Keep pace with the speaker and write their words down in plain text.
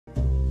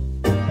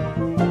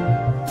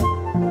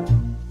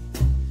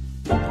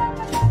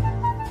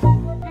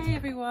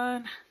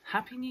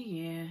Happy New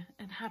Year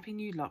and Happy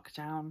New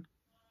Lockdown.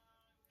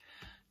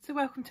 So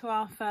welcome to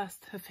our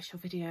first official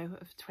video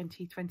of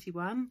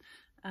 2021.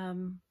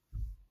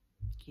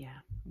 Yeah,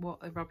 what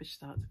a rubbish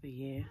start to the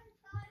year.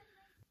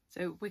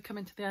 So we're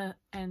coming to the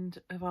end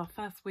of our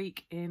first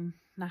week in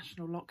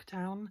national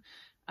lockdown.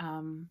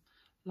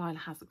 Lila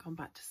hasn't gone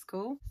back to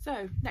school.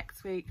 So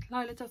next week,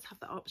 Lila does have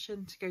the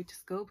option to go to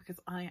school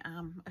because I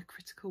am a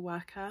critical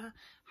worker.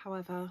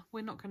 However,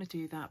 we're not going to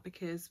do that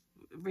because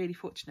we're really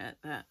fortunate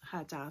that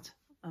her dad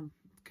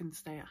can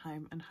stay at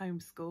home and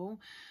homeschool,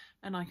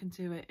 and I can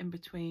do it in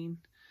between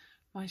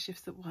my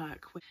shifts at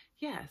work.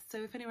 Yeah,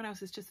 so if anyone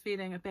else is just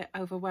feeling a bit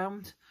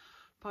overwhelmed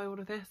by all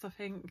of this, I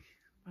think,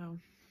 well,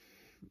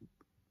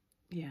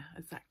 yeah,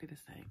 exactly the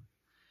same.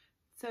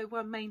 So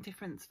one main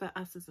difference for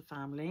us as a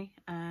family,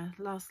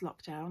 last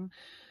lockdown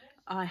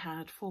I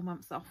had 4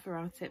 months off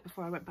throughout it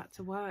before I went back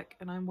to work,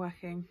 and I'm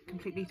working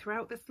completely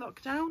throughout this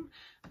lockdown.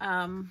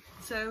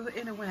 So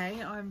in a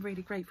way I'm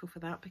really grateful for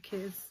that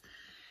because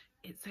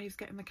it saves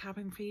getting the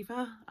cabin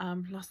fever.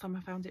 Last time I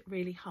found it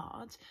really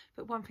hard,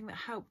 but one thing that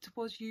helped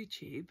was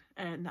YouTube,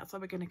 and that's why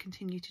we're going to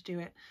continue to do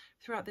it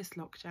throughout this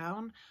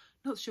lockdown.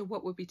 Not sure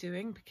what we'll be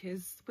doing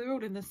because we're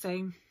all in the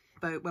same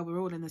boat. Well, we're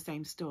all in the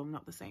same storm,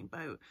 not the same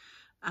boat.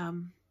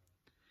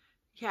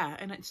 Yeah,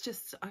 and it's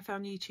just, I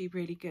found YouTube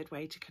really good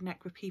way to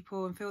connect with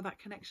people and feel that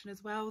connection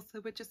as well.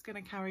 So we're just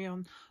going to carry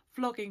on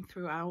vlogging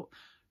throughout.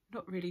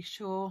 Not really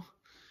sure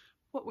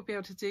what we'll be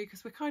able to do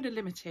because we're kind of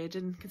limited,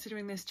 and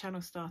considering this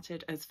channel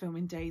started as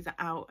filming days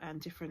out and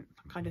different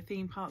kind of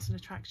theme parks and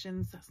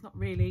attractions, that's not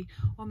really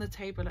on the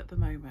table at the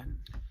moment.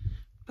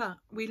 But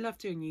we love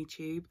doing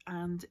YouTube,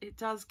 and it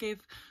does give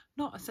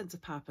not a sense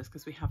of purpose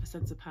because we have a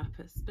sense of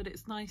purpose, but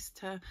it's nice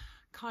to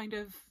kind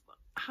of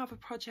have a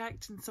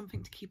project and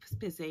something to keep us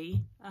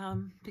busy,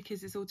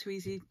 because it's all too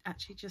easy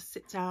actually just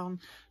sit down,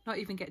 not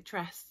even get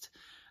dressed,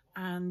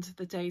 and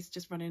the day's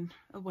just running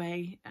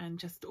away and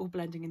just all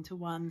blending into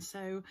one.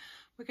 So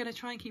we're going to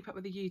try and keep up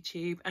with the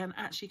YouTube, and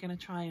actually going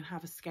to try and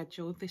have a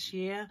schedule this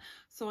year.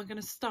 So I'm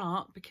going to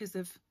start, because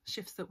of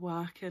shifts at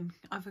work and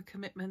other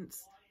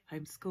commitments,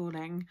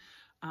 homeschooling,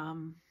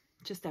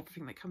 just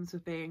everything that comes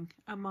with being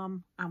a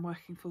mum and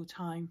working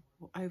full-time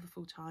or over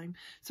full-time.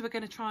 So we're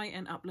going to try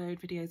and upload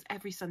videos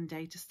every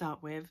Sunday to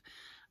start with,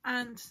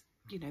 and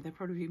you know, there'll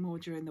probably be more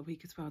during the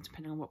week as well,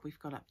 depending on what we've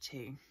got up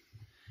to.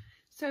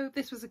 So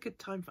this was a good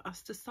time for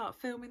us to start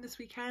filming this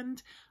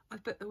weekend. I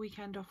booked the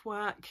weekend off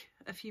work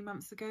a few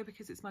months ago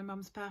because it's my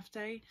mum's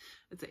birthday.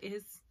 As it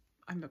is,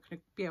 I'm not going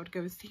to be able to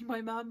go and see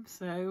my mum,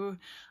 so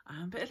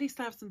but at least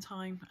I have some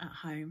time at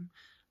home.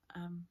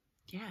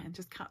 Yeah, and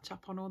just catch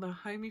up on all the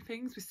homey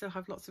things. We still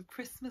have lots of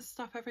Christmas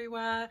stuff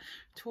everywhere,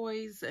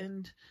 toys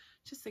and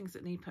just things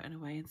that need putting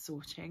away and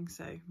sorting,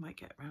 so might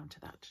get around to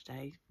that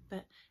today.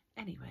 But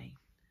anyway,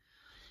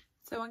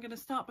 so I'm going to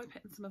start by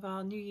putting some of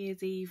our New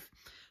Year's Eve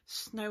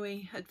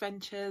snowy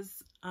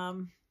adventures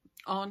on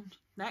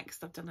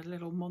next. I've done a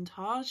little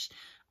montage,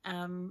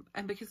 and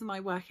because of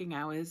my working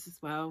hours as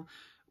well,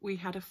 we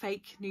had a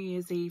fake New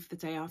Year's Eve the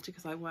day after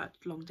because I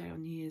worked a long day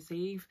on New Year's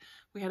Eve.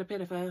 We had a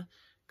bit of a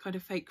kind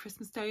of fake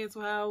Christmas Day as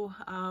well,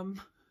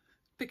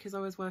 because I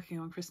was working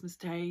on Christmas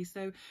Day.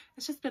 So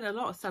it's just been a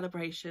lot of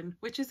celebration,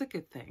 which is a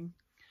good thing.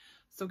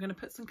 So I'm going to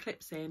put some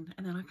clips in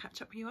and then I'll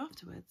catch up with you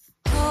afterwards.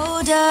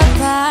 Hold up,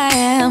 I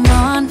am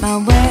on my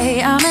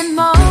way, I'm in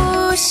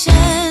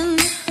motion.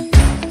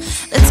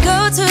 Let's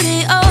go to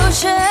the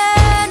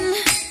ocean.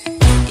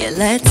 Yeah,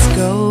 let's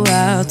go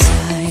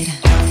outside.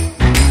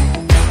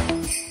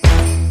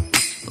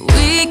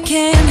 We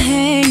can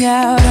hang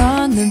out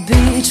on the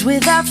beach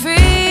without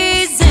freezing.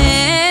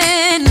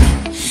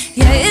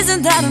 Yeah,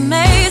 isn't that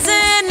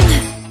amazing?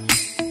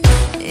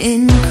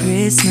 In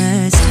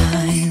Christmas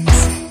times,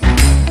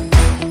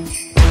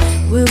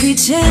 we'll be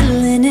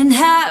chilling and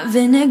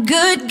having a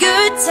good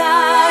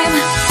time.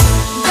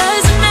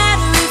 Doesn't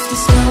matter if the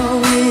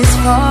snow is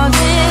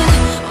falling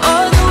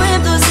or the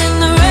wind blows and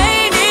the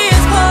rain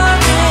is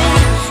pouring.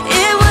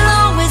 It will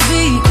always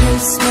be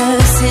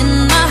Christmas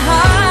in my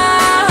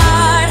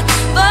heart.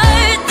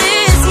 But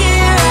this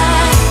year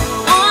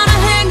I wanna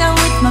hang out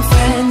with my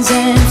friends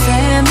and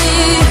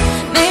family,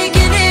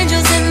 making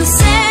angels in the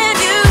sand,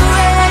 you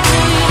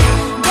ready?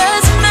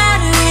 Doesn't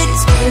matter, it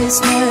is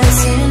Christmas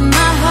in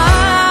my heart.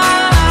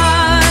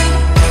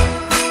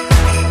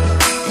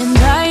 And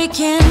I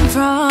can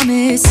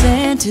promise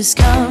Santa's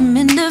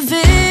coming to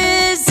visit.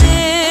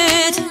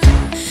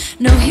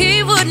 No,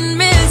 he wouldn't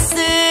miss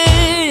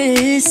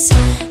this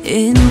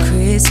in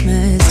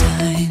Christmas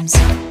times.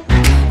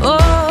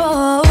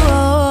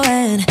 Oh,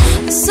 and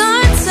the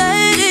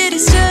sunset, it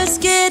is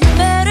just getting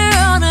better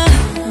on a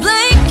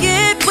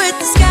blanket with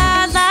the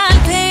skyline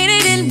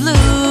painted in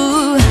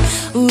blue.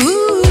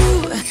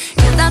 Ooh,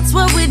 yeah, that's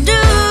what we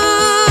do.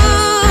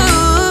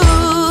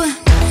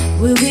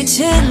 We'll be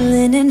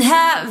chilling and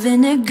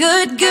having a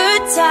good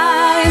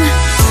time.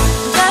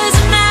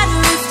 Doesn't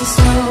matter if the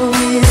snow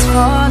is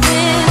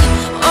falling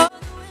or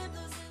the wind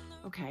blows in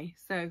the... Okay,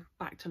 so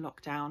back to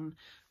lockdown.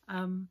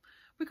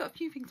 we've got a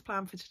few things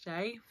planned for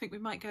today. I think we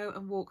might go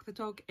and walk the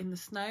dog in the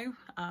snow,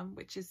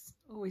 which is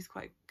always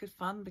quite good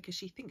fun because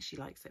she thinks she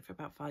likes it for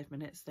about 5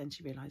 minutes, then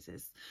she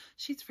realizes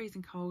she's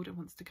freezing cold and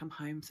wants to come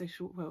home, so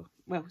she'll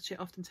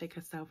often take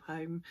herself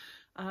home.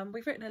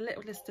 We've written a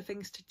little list of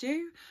things to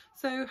do,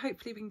 so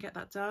hopefully we can get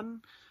that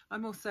done.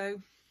 I'm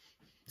also,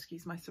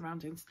 excuse my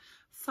surroundings,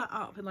 sat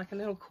up in like a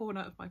little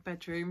corner of my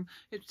bedroom.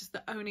 It's just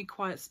the only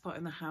quiet spot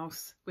in the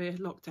house. We're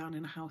locked down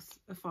in a house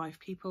of 5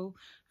 people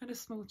and a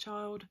small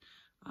child,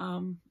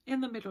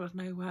 in the middle of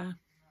nowhere,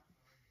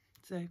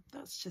 so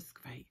that's just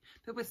great.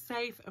 But we're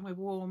safe and we're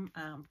warm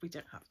and we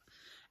don't have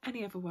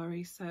any other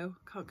worries, so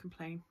can't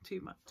complain too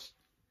much.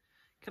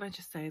 Can I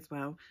just say as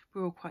well,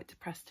 we're all quite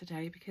depressed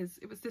today because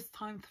it was this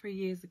time 3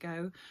 years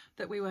ago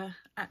that we were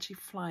actually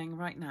flying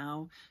right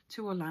now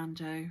to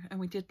Orlando, and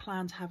we did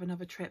plan to have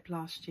another trip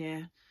last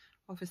year.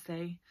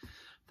 Obviously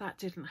that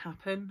didn't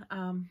happen,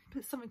 but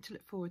it's something to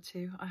look forward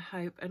to, I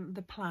hope, and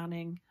the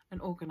planning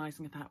and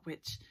organising of that,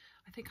 which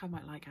I think I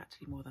might like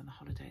actually more than the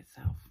holiday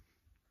itself.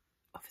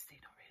 Obviously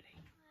not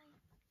really.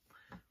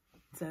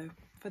 So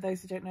for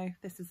those who don't know,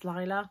 this is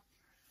Lila.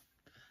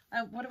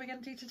 What are we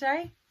going to do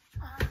today?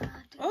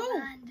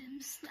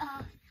 Random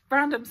stuff.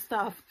 Random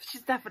stuff.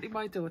 She's definitely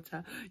my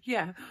daughter.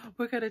 Yeah,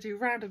 we're going to do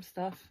random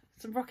stuff.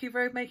 Some rocky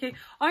road making.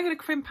 I'm going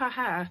to crimp her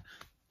hair.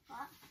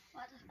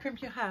 What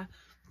Crimp your hair.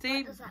 See?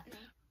 what does that mean?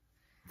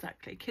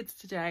 Exactly. Kids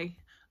today,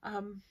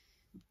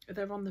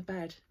 they're on the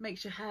bed.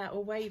 Makes your hair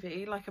all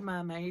wavy like a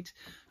mermaid.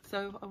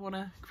 So I want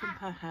to crimp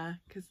her hair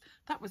because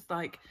that was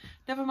like,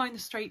 never mind the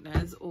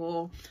straighteners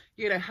or,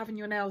 you know, having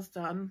your nails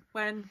done.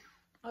 When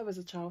I was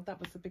a child, that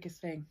was the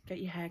biggest thing. Get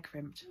your hair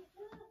crimped.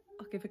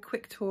 I'll give a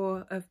quick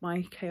tour of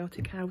my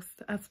chaotic house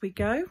as we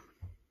go.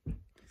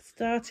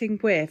 Starting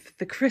with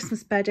the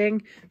Christmas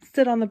bedding,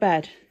 still on the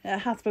bed. It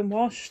has been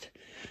washed.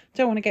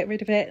 Don't want to get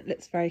rid of it. It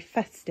looks very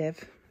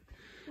festive.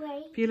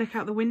 Wait. If you look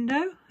out the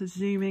window,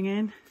 zooming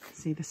in,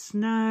 see the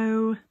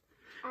snow.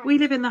 We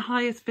live in the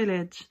highest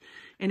village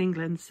in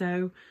England,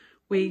 so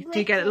we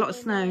do get a lot of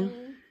snow.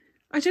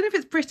 I don't know if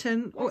it's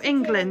Britain or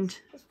England.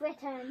 It's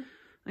Britain.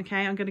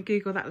 Okay, I'm going to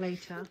Google that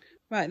later.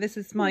 Right, this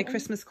is my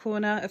Christmas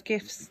corner of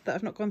gifts that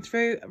I've not gone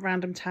through. A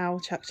random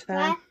towel chucked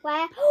there.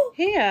 Where?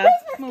 Here,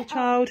 small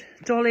child,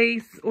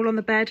 dollies, all on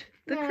the bed.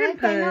 The crimpers.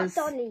 They're not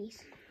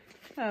dollies.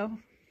 Oh,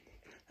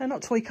 they're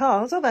not toy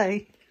cars, are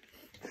they?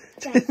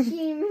 They're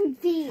human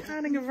beings.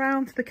 Turning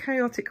around the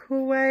chaotic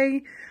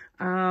hallway.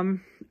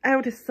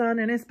 Eldest son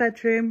in his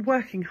bedroom,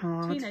 working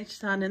hard. Teenage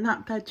son in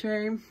that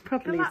bedroom,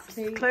 probably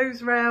asleep.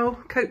 Clothes rail,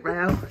 coat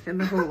rail in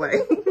the hallway.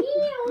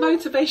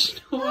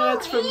 Motivational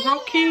words from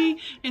Rocky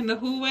in the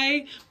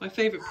hallway. My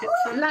favourite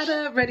picture.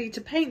 Ladder ready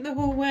to paint the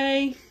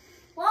hallway.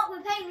 What?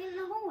 We're painting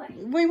the hallway?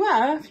 We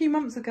were a few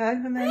months ago,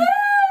 and then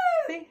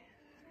see,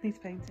 needs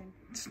painting.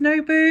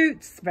 Snow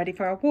boots ready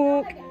for a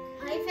walk.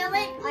 Are you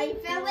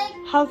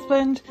filming?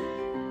 Husband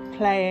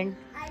playing.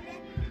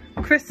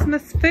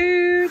 Christmas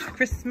food.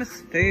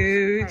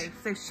 Okay,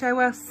 so show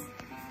us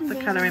the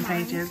colouring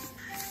pages.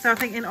 So I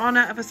think in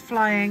honour of us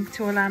flying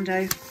to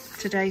Orlando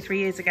today 3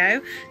 years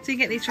ago, so you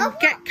get these from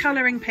Get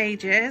Colouring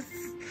Pages,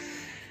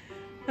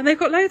 and they've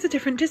got loads of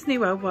different Disney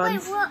World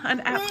ones. Wait, what?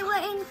 And We were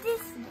in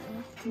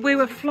Disney? we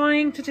were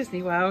flying to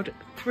Disney World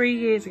 3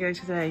 years ago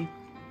today.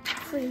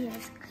 3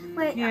 years.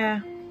 Wait.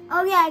 Yeah.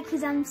 Oh yeah,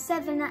 because I'm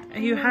 7 at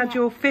You had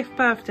your 5th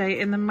birthday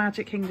in the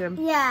Magic Kingdom.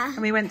 Yeah.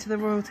 And we went to the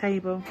royal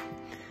table.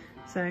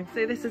 So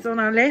this is on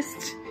our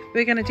list.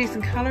 We're going to do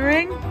some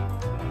colouring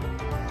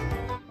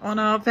on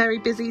our very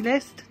busy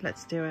list.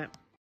 Let's do it.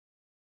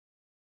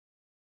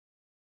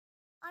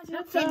 I've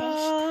not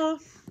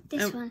finished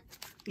this one.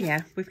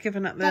 Yeah, we've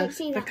given up Don't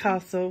see the that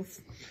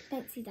castles.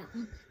 Don't see that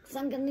one, because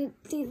I'm going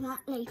to do that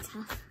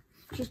later.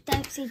 Just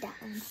don't see that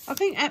one. I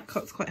think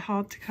Epcot's quite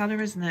hard to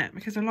colour, isn't it?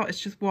 Because a lot is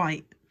just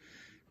white.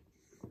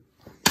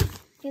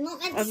 You're not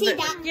meant to see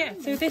that. Yeah,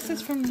 so this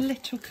is from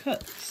Little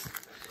Cooks.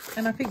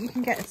 And I think you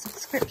can get a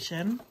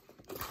subscription,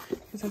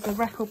 because there's a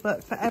record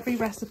book for every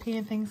recipe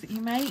and things that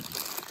you make.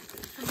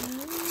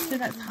 So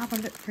let's have a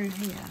look through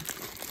here.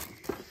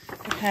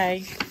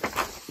 Okay.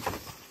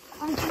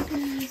 I'm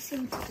taking these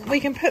things.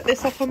 We can put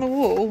this up on the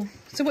wall.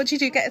 So what do you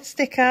do? Get a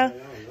sticker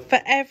for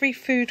every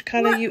food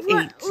colour you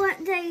eat.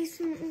 What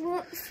days?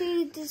 What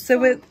food is? So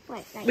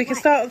we can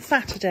start on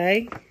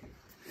Saturday.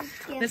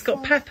 Yeah, It's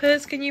got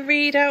peppers. Can you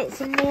read out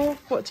some more?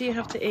 What do you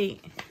have to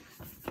eat?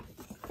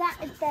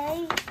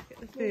 Saturday.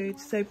 The food.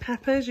 So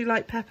peppers. You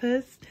like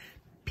peppers?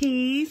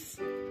 Peas.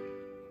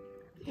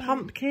 Yeah.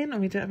 Pumpkin. Oh,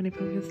 we don't have any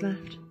pumpkins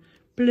left.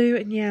 Blue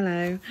and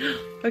yellow.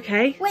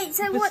 Okay. Wait.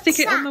 So we'll what's stick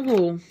it on the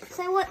wall.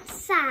 So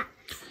what's that?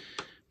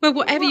 Well,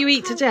 whatever you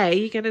eat today,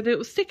 you get a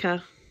little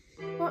sticker.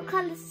 What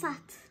colour's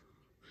that?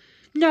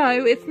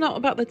 No, it's not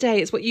about the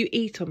day. It's what you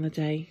eat on the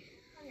day.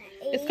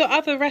 It's got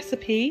other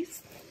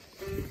recipes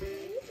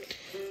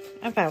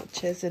and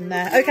vouchers in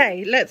there.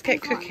 Okay, let's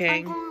get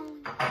cooking.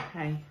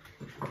 Okay.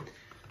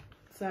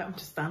 So I'm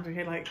just standing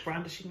here like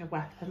brandishing a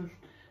weapon.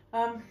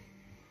 So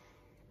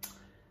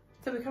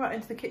we come out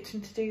into the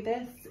kitchen to do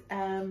this.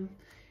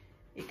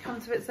 It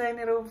comes with its own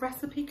little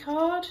recipe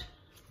card.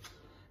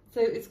 So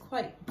it's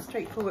quite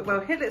straightforward. Well,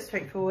 here it's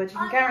straightforward. You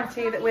can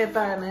guarantee that we'll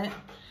burn it.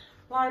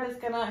 Lila's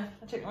gonna,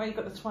 I don't know why you've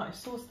got the tomato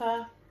sauce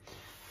there.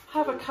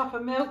 Have a cup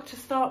of milk to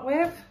start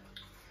with.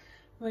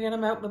 We're gonna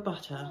melt the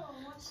butter.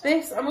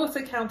 This I'm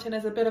also counting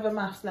as a bit of a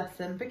maths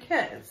lesson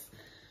because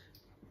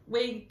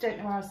we don't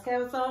know where our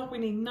scales are. We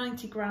need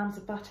 90 grams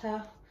of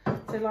butter.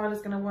 So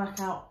Lila's gonna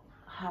work out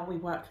how we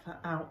work that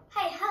out.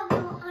 Hey, how do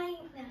I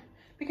know?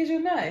 Because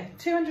you'll know,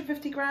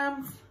 250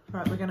 grams.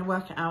 Right, we're gonna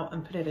work it out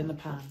and put it in the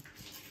pan.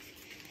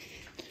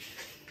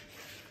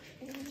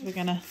 So we're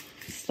gonna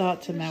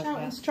start to melt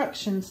that.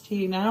 Instructions to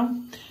you now.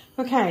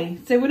 Okay,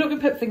 so we're not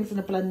gonna put things in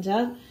a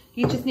blender.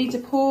 You just need to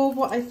pour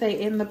what I say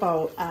in the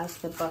bowl as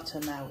the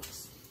butter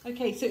melts.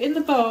 Okay, so in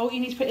the bowl,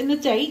 you need to put in the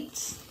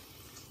dates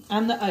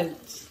and the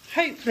oats.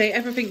 Hopefully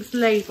everything's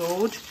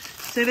labelled.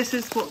 So this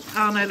is what,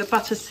 oh no, the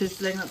butter's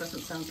sizzling, that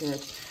doesn't sound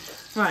good.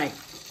 Right,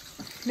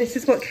 this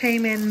is what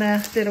came in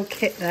the little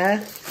kit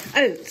there.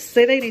 Oats,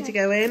 so they need to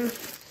go in.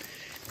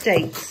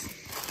 Dates.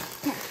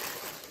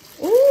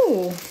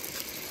 Ooh,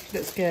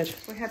 looks good.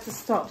 We had to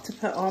stop to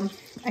put on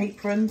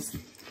aprons.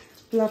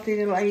 Lovely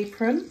little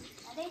apron.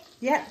 Ready?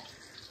 Yep.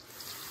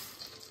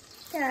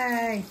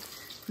 Yay.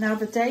 Now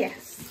the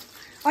dates.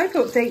 I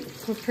thought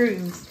dates were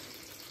prunes,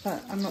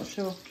 but I'm not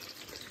sure.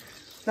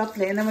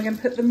 Lovely, and then we're going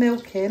to put the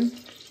milk in.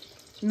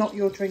 Not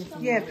your drink.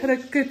 Yeah, put a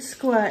good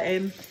squirt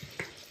in.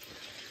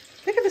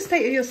 Look at the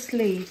state of your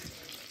sleeve.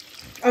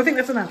 Oh, I think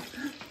that's enough.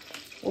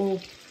 Oh.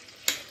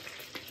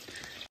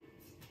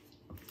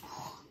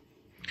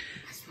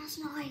 That smells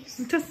nice.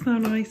 It does smell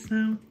nice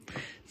now.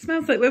 It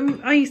smells like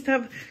when I used to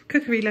have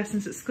cookery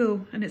lessons at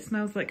school, and it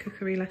smells like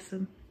cookery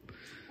lesson.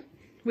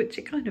 Which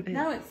it kind of is.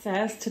 Now it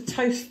says to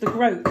toast the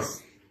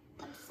groats.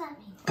 What does that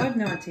mean? I have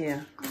no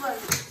idea.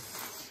 Gross.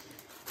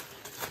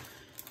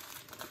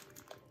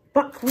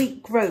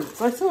 Buckwheat groats.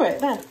 I saw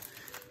it there.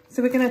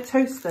 So we're going to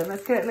toast them.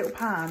 Let's get a little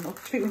pan. Or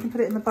we can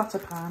put it in the butter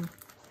pan.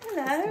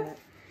 Hello.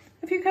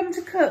 Have you come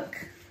to cook?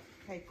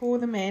 Okay, pour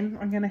them in.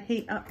 I'm going to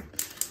heat up.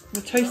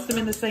 We'll toast them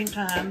in the same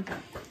pan.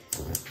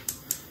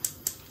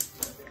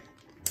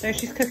 So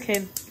she's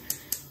cooking.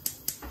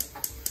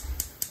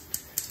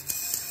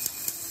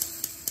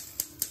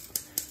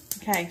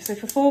 Okay, so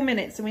for 4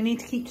 minutes, and we need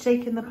to keep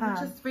shaking the pan.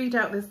 I'll just read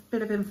out this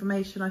bit of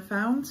information I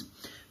found.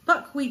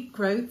 Buckwheat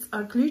groats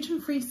are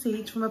gluten-free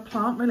seeds from a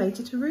plant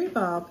related to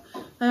rhubarb.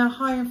 They are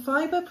high in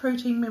fibre,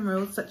 protein,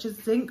 minerals such as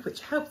zinc, which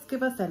helps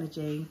give us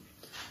energy.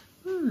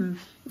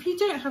 If you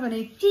don't have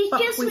any She's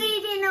just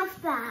reading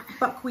off that.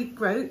 Buckwheat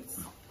groats,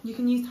 you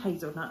can use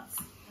hazelnuts.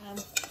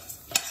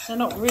 They're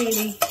not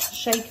really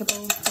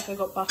shakeable because they've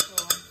got butter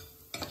on.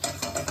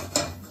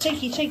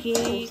 Shaky,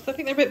 shaky. I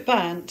think they're a bit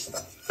burnt.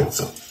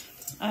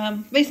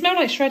 They smell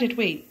like shredded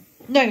wheat.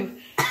 No,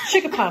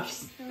 sugar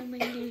puffs. Oh my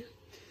God.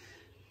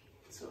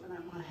 Sorting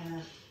out my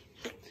hair.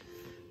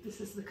 This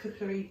is the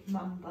cookery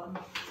mum bun.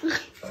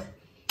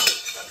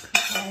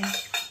 Okay,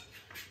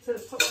 so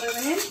let's pop them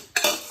in.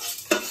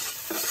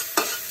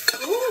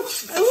 Ooh,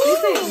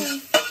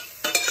 Ooh.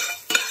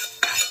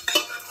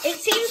 It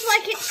seems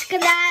like it's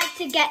glad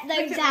to get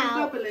those Look at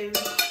out. them bubbling.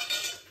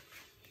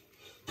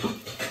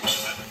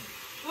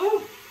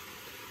 Oh,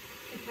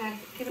 okay,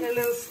 give it a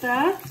little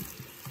stir.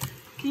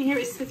 Can you hear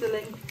it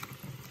sizzling?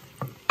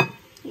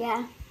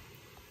 Yeah.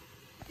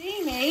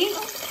 Deanie?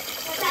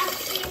 Is that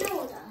in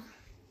order?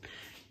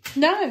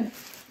 No.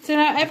 So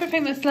now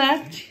everything that's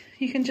left,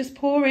 you can just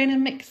pour in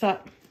and mix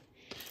up.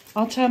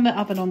 I'll turn the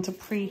oven on to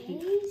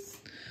preheat.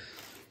 These.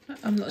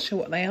 I'm not sure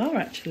what they are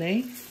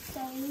actually. These.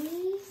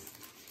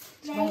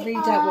 So I'll read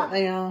out what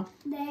they are.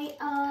 They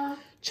are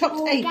Chopped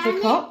organic.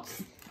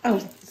 apricots. Oh,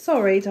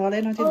 sorry,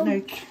 darling, I didn't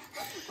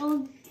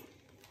know.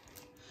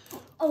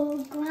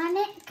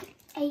 Organic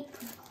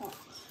apricots.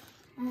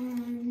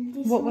 And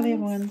this What were the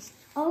other one's ones?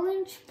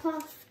 Orange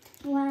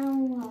puffed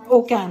brown rice.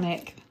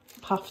 Organic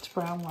puffed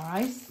brown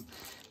rice.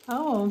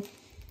 Oh.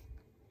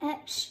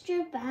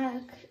 Extra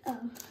bag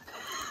of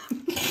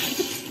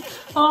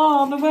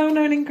Oh, the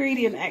well-known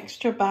ingredient,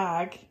 extra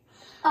bag.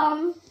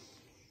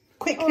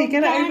 Quickly,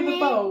 get it over the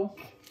bowl.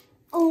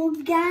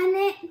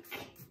 Organic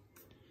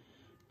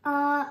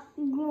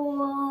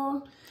raw.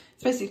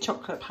 It's basically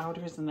chocolate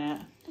powder, isn't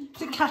it?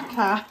 Is it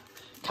caca?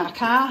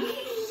 Caca.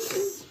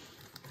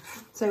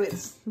 So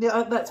it's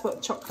that's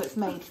what chocolate's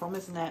made from,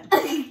 isn't it?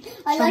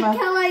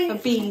 A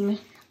bean.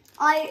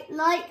 I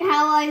like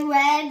how I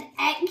read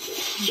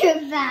extra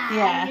bag.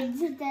 Yeah.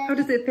 Instead. How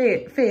does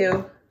it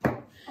feel?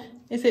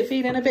 Is it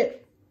feeling a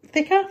bit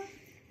thicker?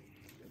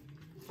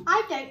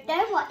 I don't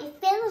know what it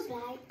feels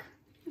like.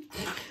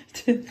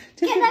 Can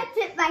Can I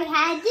put my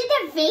hand in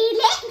and feel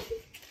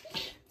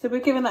it? So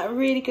we're giving that a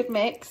really good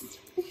mix.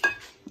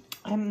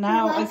 And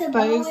now I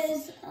suppose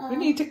we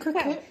need to cook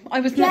it. I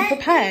was not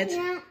prepared.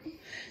 Yeah.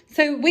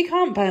 So we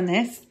can't burn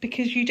this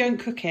because you don't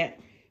cook it.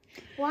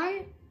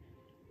 One.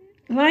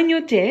 Line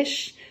your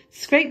dish,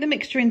 scrape the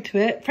mixture into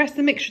it, press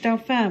the mixture down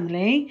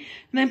firmly,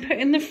 and then put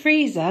in the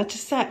freezer to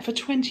set for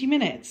 20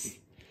 minutes.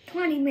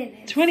 20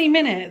 minutes. 20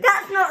 minutes?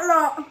 That's not a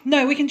lot.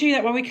 No, we can do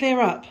that while we clear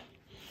up.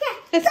 Yeah.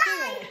 Let's do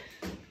it.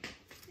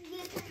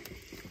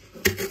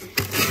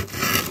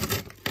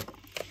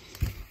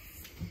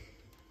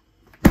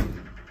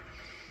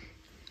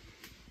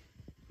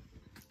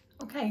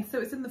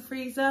 it's in the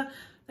freezer.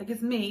 That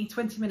gives me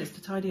 20 minutes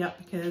to tidy up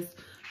because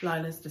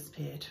Lila's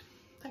disappeared.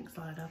 Thanks,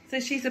 Lila.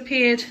 So she's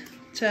appeared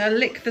to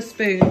lick the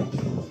spoon.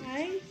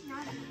 Okay.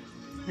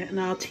 Getting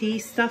our tea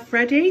stuff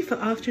ready for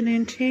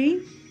afternoon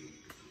tea.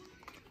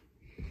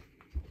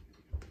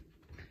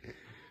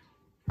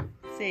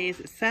 See,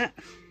 is it set?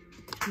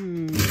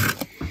 I'm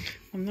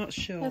not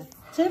sure. It's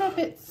still a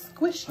bit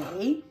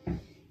squishy,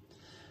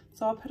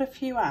 so I'll put a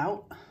few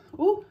out.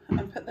 Ooh,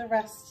 and put the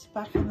rest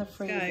back in the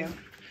freezer.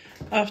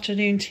 Go.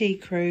 Afternoon tea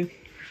crew.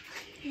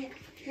 Yeah,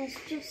 there's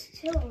just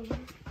 2 of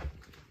them.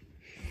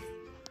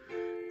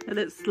 It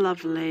looks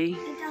lovely.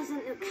 It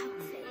doesn't look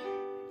healthy.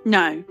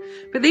 No,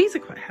 but these are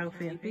quite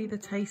healthy. It'll be the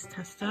taste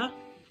tester.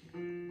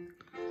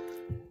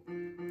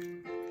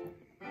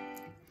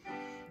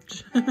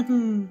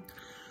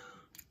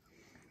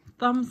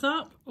 Thumbs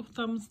up or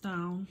thumbs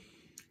down?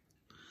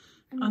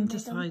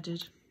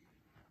 Undecided.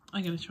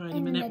 I'm going to try in a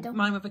minute.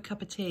 Mine with a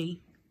cup of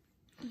tea.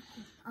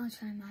 I'll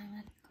try mine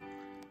then.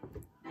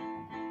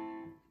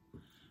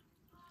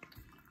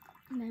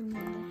 And then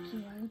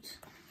we'll loads.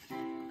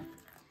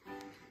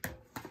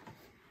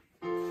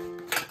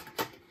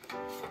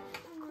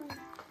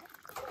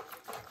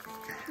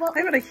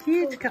 I've got a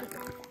huge cup.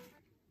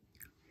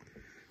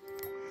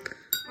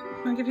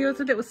 I'll give yours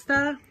a little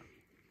stir.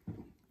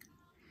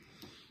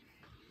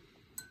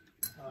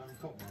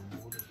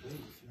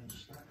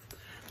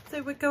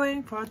 So we're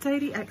going for our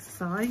daily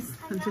exercise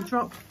and to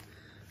drop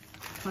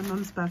my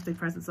mum's birthday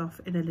presents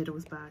off in a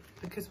Lidl's bag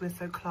because we're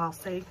so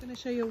classy. I'm going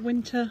to show you a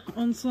winter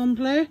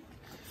ensemble.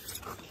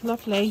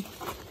 Lovely.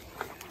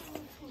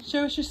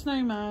 Show us your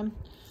snowman.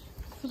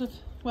 Sort of,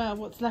 well,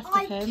 what's left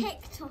of him. I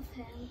kicked off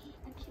him.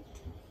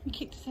 You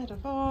kicked his head off.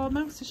 Oh,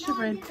 Mouse is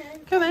shivering.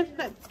 Come on,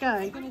 let's go.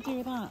 What are you going to do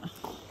with that?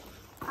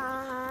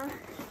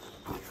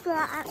 Throw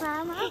it at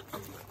Mama.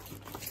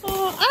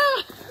 Oh,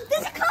 ah!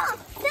 There's a car!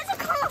 There's a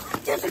car!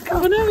 There's a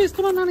car! Oh no, it's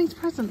the one Nanny's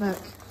present, look.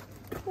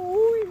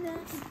 Oh, no.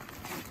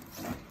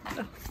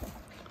 Oh.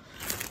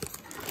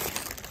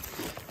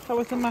 That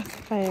was a massive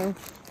fail.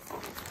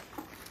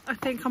 I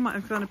think I might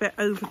have gone a bit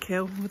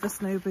overkill with the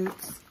snow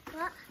boots.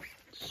 What?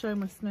 Show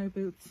my snow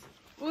boots.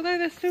 Although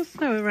there's still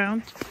snow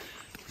around.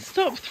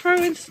 Stop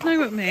throwing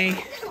snow at me.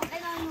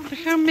 Look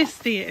how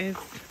misty it is.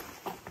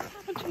 What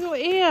happened to your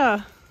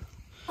ear?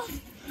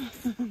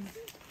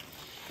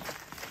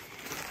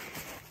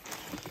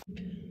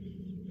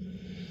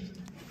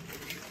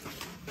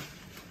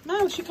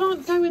 Mouse, you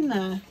can't go in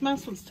there.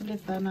 Mouse wants to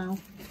live there now.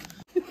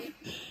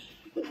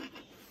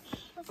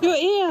 Your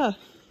ear.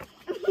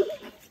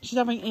 She's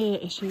having ear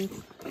issues.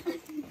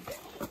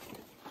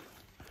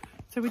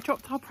 So we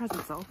dropped our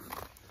presents off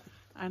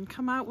and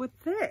come out with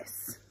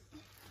this.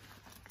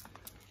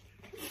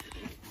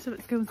 So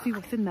let's go and see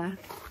what's in there.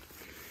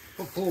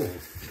 What for?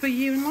 For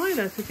you and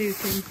Lila to do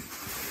things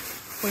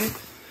with,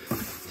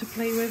 to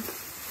play with.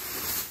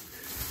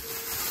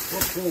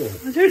 What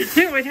for?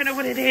 I don't know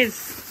what it is.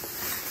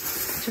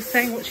 Just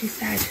saying what she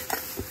said.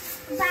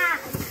 Bag.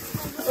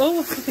 Oh,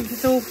 I think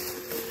it's all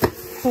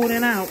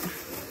falling out.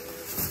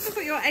 You've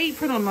got your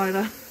apron on,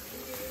 Lila.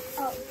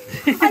 Oh.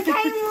 I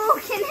came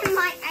walking in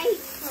my apron.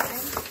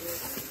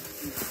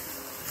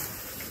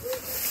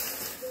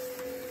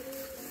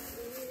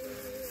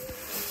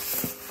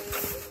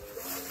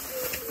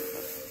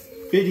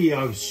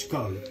 Video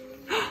scope.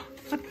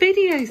 A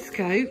video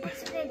scope?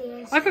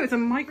 Videos. I thought it was a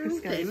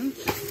microscope.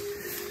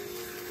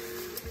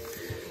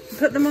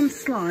 Put them on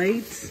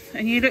slides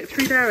and you look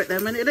through there at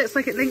them and it looks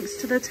like it links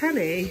to the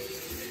telly.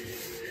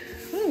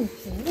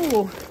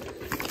 Oh,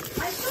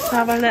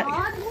 have a look.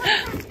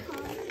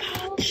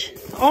 Patch.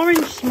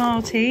 Orange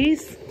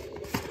Smarties.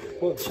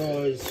 What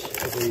size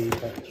are the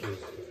patches?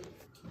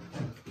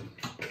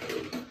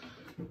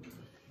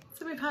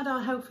 So we've had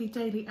our healthy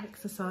daily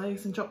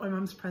exercise and dropped my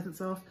mum's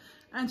presents off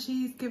and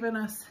she's given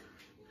us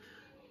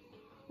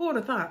all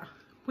of that,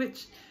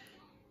 which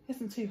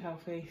isn't too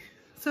healthy.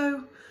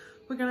 So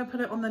we're going to put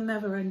it on the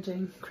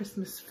never-ending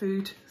Christmas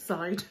food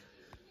side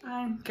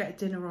and get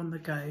dinner on the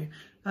go.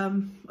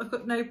 I've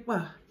got no,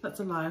 well, that's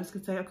a lie. I was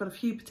going to say I've got a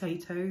few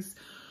potatoes.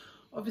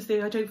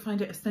 Obviously, I don't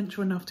find it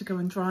essential enough to go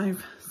and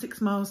drive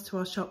 6 miles to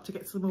our shop to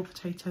get some more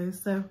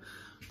potatoes. So I'm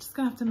just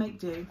going to have to make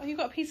do. Oh, you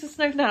got a piece of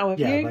snow now, have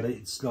you? Yeah, but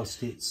it's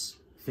lost its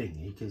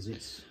thingy because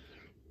it's,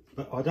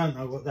 but I don't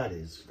know what that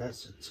is.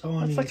 That's a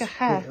tiny like a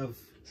hair. bit of...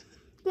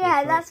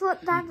 Yeah, that's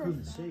what that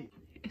is. See.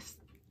 It's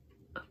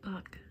a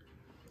bug.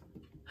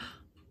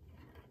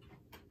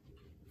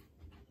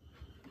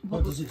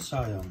 What does it say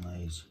on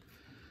these?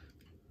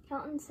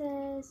 That one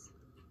says,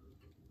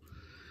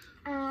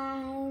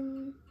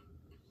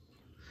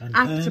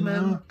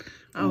 Abdomen.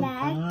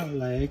 Oh,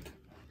 leg.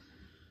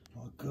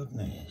 My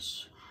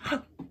goodness.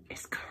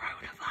 It's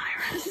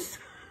coronavirus.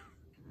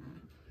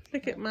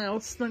 Look at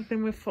Mouse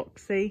snuggling with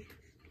Foxy.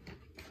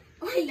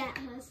 I let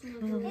her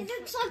snuggle. It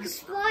looks like a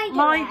spider.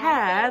 My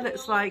hair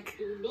looks like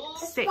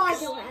a sticks.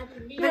 spider web.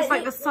 It looks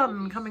like the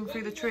sun coming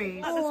through the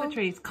trees. That is the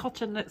trees.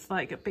 Cotton looks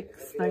like a big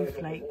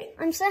snowflake.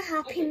 I'm so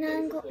happy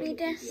Nan got me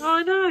this. Oh,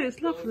 I know, it's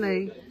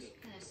lovely.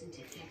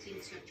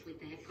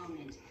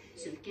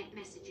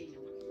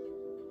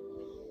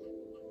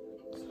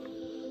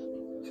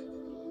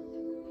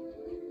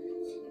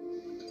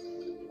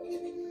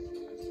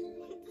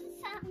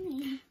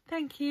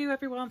 you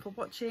everyone for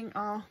watching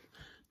our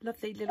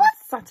lovely little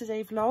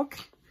Saturday vlog.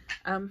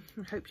 I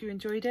hope you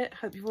enjoyed it.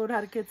 Hope you've all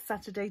had a good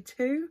Saturday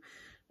too.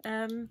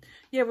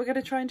 Yeah, we're going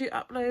to try and do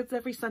uploads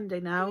every Sunday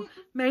now,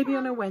 maybe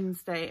on a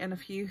Wednesday, and a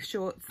few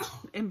shorts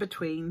in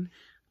between.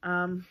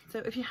 So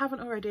if you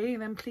haven't already,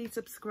 then please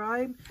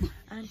subscribe,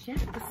 and yeah,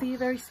 we'll see you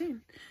very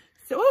soon.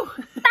 So, oh,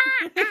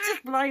 it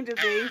just blinded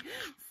me.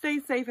 Stay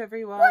safe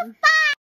everyone.